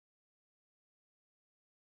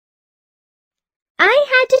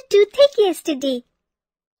had a toothache yesterday.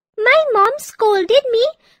 My mom scolded me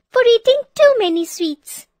for eating too many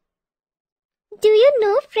sweets. Do you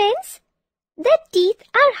know, friends, that teeth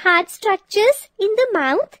are hard structures in the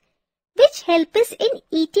mouth which help us in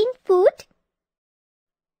eating food?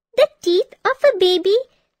 The teeth of a baby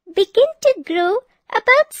begin to grow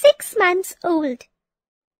about 6 months old.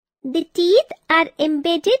 The teeth are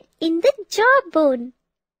embedded in the jawbone.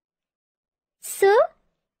 So,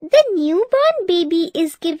 the newborn baby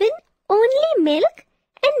is given only milk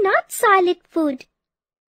and not solid food.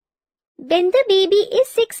 When the baby is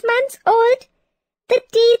 6 months old, the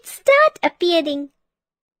teeth start appearing.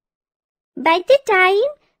 By the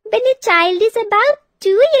time when a child is about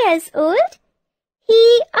 2 years old,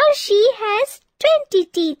 he or she has 20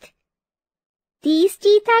 teeth. These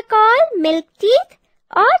teeth are called milk teeth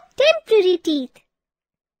or temporary teeth.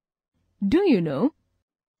 Do you know?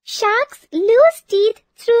 Sharks lose teeth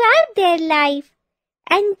throughout their life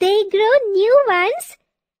and they grow new ones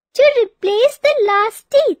to replace the lost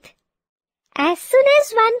teeth. As soon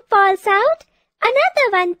as one falls out, another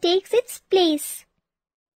one takes its place.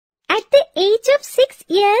 At the age of 6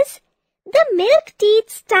 years, the milk teeth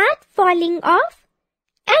start falling off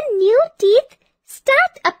and new teeth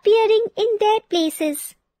start appearing in their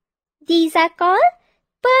places. These are called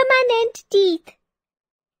permanent teeth.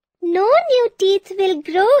 No new teeth will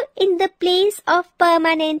grow in the place of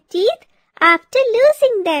permanent teeth after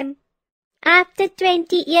losing them. After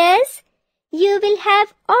 20 years, you will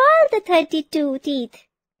have all the 32 teeth.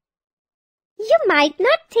 You might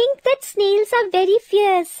not think that snails are very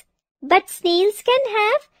fierce, but snails can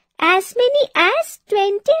have as many as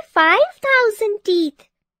 25,000 teeth.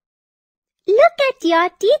 Look at your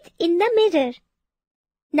teeth in the mirror.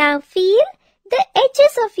 Now feel the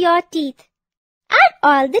edges of your teeth. Are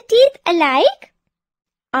all the teeth alike?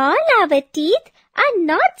 All our teeth are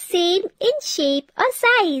not same in shape or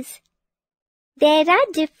size. There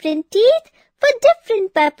are different teeth for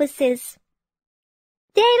different purposes.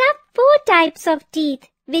 There are 4 types of teeth,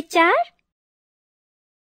 which are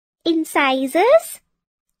incisors,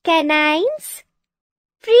 canines,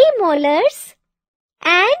 premolars,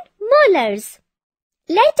 and molars.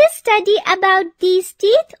 Let us study about these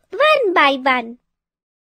teeth one by one.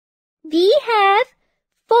 We have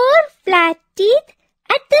 4 flat teeth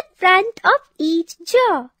at the front of each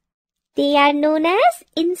jaw. They are known as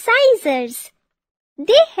incisors.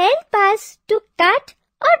 They help us to cut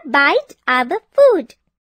or bite our food.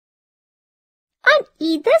 On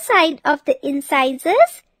either side of the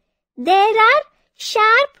incisors, there are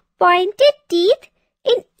sharp pointed teeth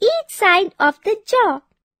in each side of the jaw.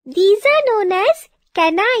 These are known as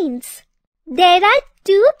canines. There are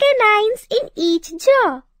 2 canines in each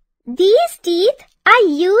jaw. These teeth are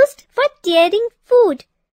used for tearing food,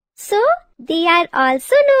 so they are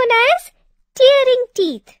also known as tearing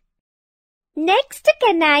teeth. Next to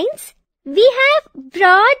canines, we have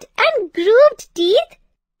broad and grooved teeth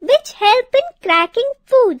which help in cracking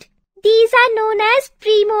food. These are known as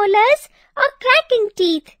premolars or cracking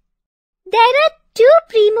teeth. There are 2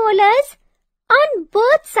 premolars on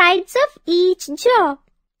both sides of each jaw.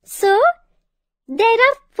 So, there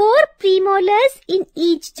are 4 premolars in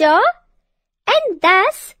each jaw and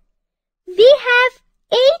thus we have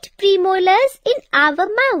 8 premolars in our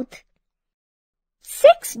mouth.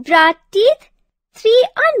 6 broad teeth, 3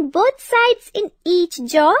 on both sides in each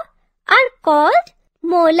jaw, are called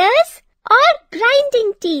molars or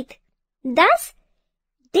grinding teeth. Thus,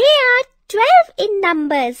 they are 12 in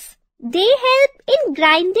numbers. They help in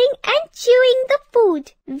grinding and chewing the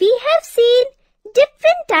food. We have seen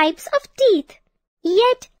different types of teeth.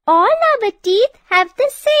 Yet, all our teeth have the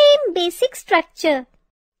same basic structure.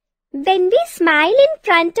 When we smile in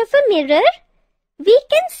front of a mirror, we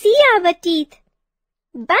can see our teeth.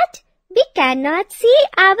 But we cannot see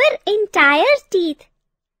our entire teeth.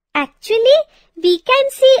 Actually, we can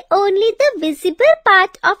see only the visible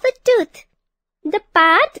part of a tooth. The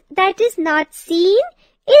part that is not seen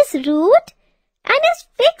is root and is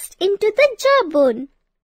fixed into the jawbone.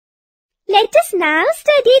 Let us now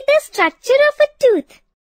study the structure of a tooth.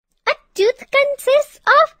 A tooth consists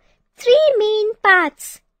of 3 main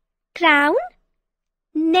parts: crown,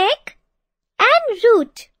 neck, and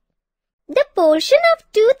root. The portion of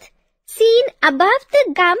tooth seen above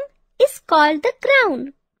the gum is called the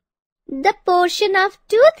crown. The portion of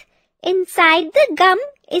tooth inside the gum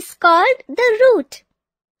is called the root.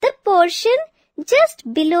 The portion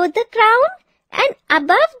just below the crown and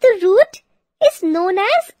above the root is known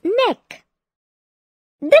as neck.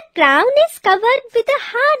 The crown is covered with a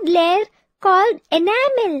hard layer called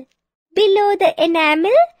enamel. Below the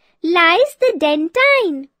enamel lies the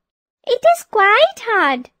dentine. It is quite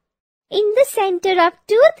hard. In the center of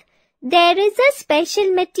tooth, there is a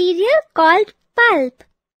special material called pulp.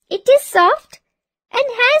 It is soft and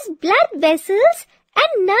has blood vessels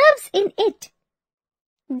and nerves in it.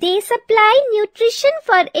 They supply nutrition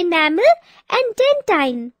for enamel and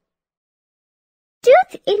dentine.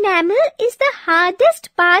 Tooth enamel is the hardest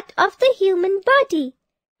part of the human body.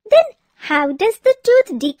 Then how does the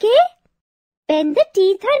tooth decay? When the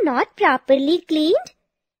teeth are not properly cleaned,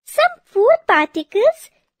 some food particles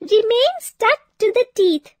remain stuck to the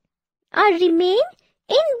teeth or remain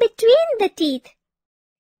in between the teeth.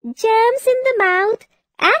 Germs in the mouth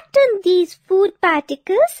act on these food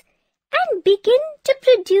particles and begin to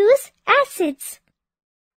produce acids.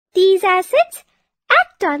 These acids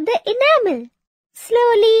act on the enamel.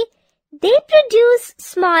 Slowly, they produce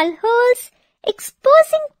small holes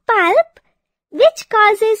exposing pulp, which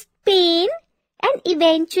causes pain and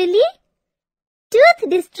eventually tooth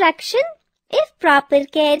destruction if proper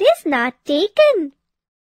care is not taken.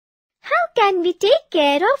 How can we take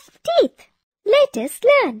care of teeth? Let us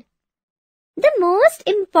learn. The most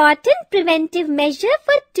important preventive measure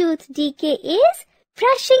for tooth decay is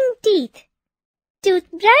brushing teeth.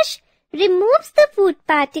 Toothbrush removes the food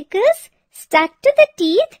particles stuck to the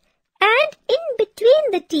teeth and in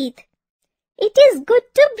between the teeth. It is good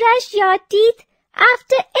to brush your teeth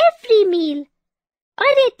after every meal,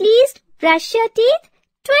 or at least brush your teeth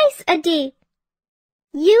twice a day.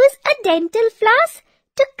 Use a dental floss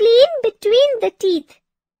to clean between the teeth.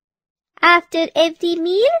 After every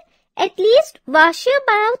meal, at least wash your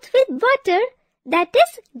mouth with water, that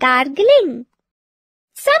is gargling.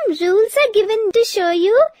 Some rules are given to show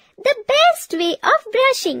you the best way of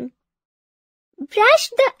brushing. Brush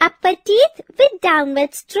the upper teeth with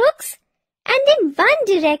downward strokes and in one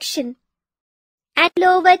direction, and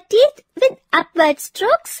lower teeth with upward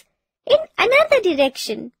strokes in another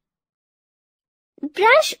direction.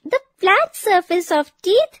 Brush the flat surface of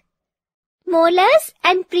teeth, molars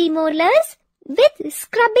and premolars with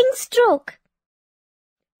scrubbing stroke.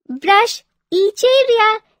 Brush each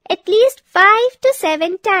area at least 5 to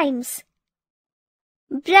 7 times.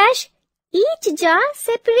 Brush each jaw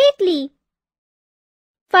separately.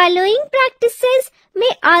 Following practices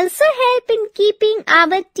may also help in keeping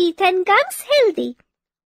our teeth and gums healthy.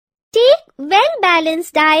 Take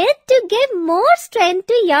well-balanced diet to give more strength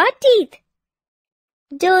to your teeth.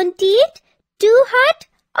 Don't eat too hot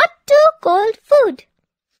or too cold food.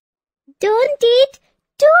 Don't eat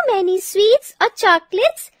too many sweets or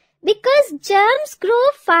chocolates because germs grow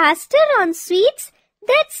faster on sweets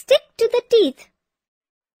that stick to the teeth.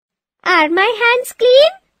 Are my hands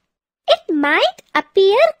clean? It might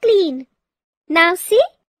appear clean. Now see,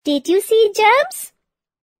 did you see germs?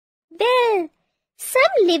 Well,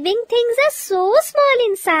 some living things are so small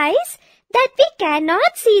in size that we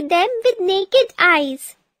cannot see them with naked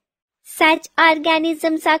eyes. Such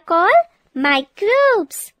organisms are called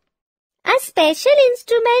microbes. A special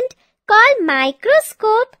instrument called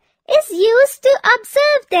microscope is used to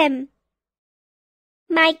observe them.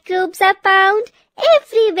 Microbes are found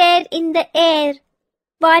everywhere in the air,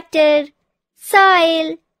 water,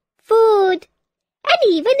 soil, food, and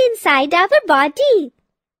even inside our body.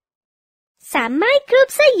 Some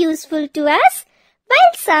microbes are useful to us,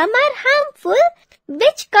 while some are harmful,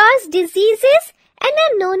 which cause diseases and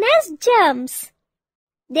are known as germs.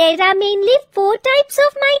 There are mainly 4 types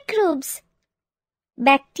of microbes: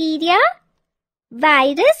 bacteria,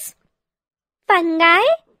 virus, fungi,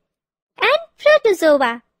 and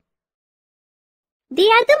protozoa. They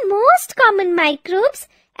are the most common microbes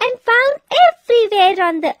and found everywhere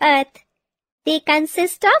on the earth. They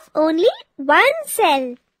consist of only one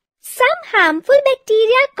cell. Some harmful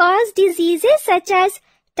bacteria cause diseases such as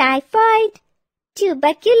typhoid,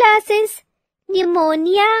 tuberculosis,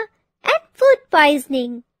 pneumonia, and food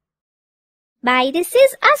poisoning.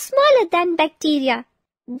 Viruses are smaller than bacteria.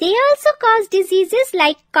 They also cause diseases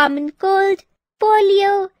like common cold,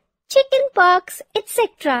 polio, chickenpox,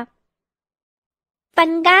 etc.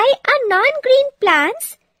 Fungi are non-green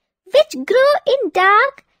plants which grow in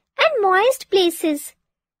dark and moist places.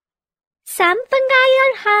 Some fungi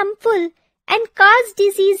are harmful and cause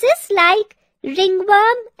diseases like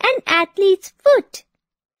ringworm and athlete's foot.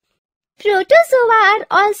 Protozoa are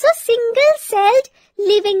also single-celled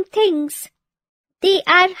living things. They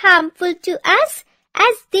are harmful to us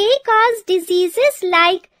as they cause diseases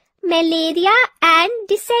like malaria and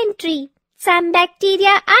dysentery. Some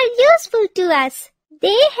bacteria are useful to us.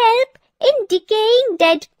 They help in decaying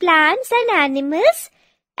dead plants and animals,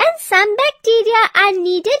 and some bacteria are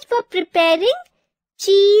needed for preparing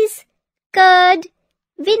cheese, curd,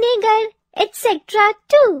 vinegar, etc.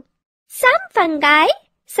 too. Some fungi,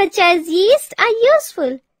 such as yeast, are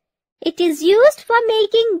useful. It is used for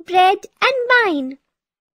making bread and wine.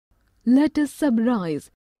 Let us summarize.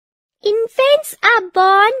 Infants are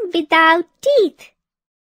born without teeth.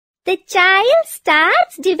 The child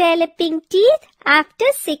starts developing teeth after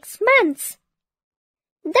 6 months.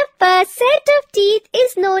 The first set of teeth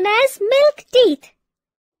is known as milk teeth.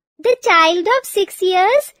 The child of 6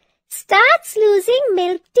 years starts losing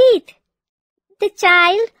milk teeth. The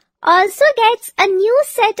child also gets a new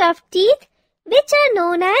set of teeth which are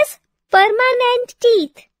known as permanent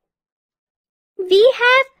teeth. We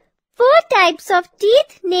have 4 types of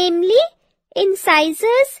teeth, namely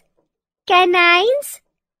incisors, canines,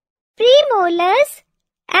 premolars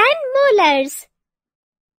and molars.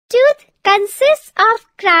 Tooth consists of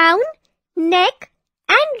crown, neck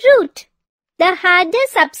and root. The harder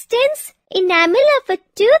substance, enamel of a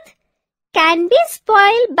tooth, can be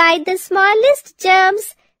spoiled by the smallest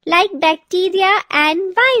germs like bacteria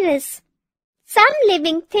and virus. Some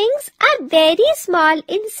living things are very small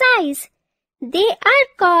in size. They are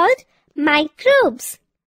called microbes.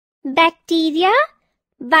 Bacteria,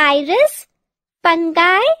 virus,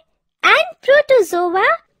 fungi and protozoa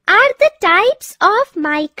are the types of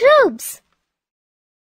microbes.